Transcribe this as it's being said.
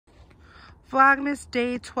Vlogmas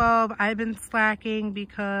day 12. I've been slacking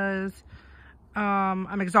because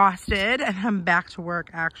I'm exhausted and I'm back to work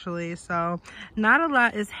actually. So not a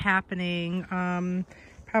lot is happening.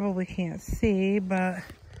 Probably can't see, but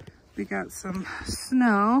we got some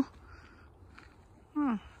snow.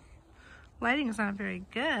 Lighting is not very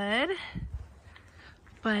good,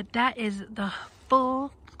 but that is the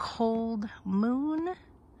full cold moon,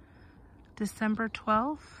 December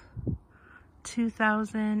 12th,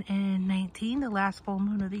 2019, the last full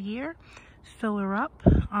moon of the year. Fill her up.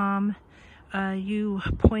 You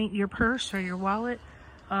point your purse or your wallet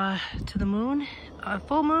to the moon,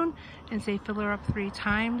 full moon, and say fill her up 3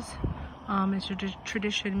 times. It's a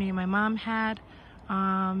tradition me and my mom had.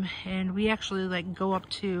 And we actually like go up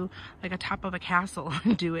to like a top of a castle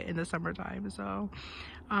and do it in the summertime. So,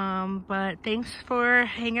 but thanks for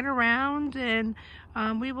hanging around, and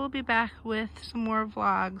we will be back with some more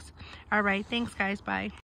vlogs. All right, thanks guys, bye.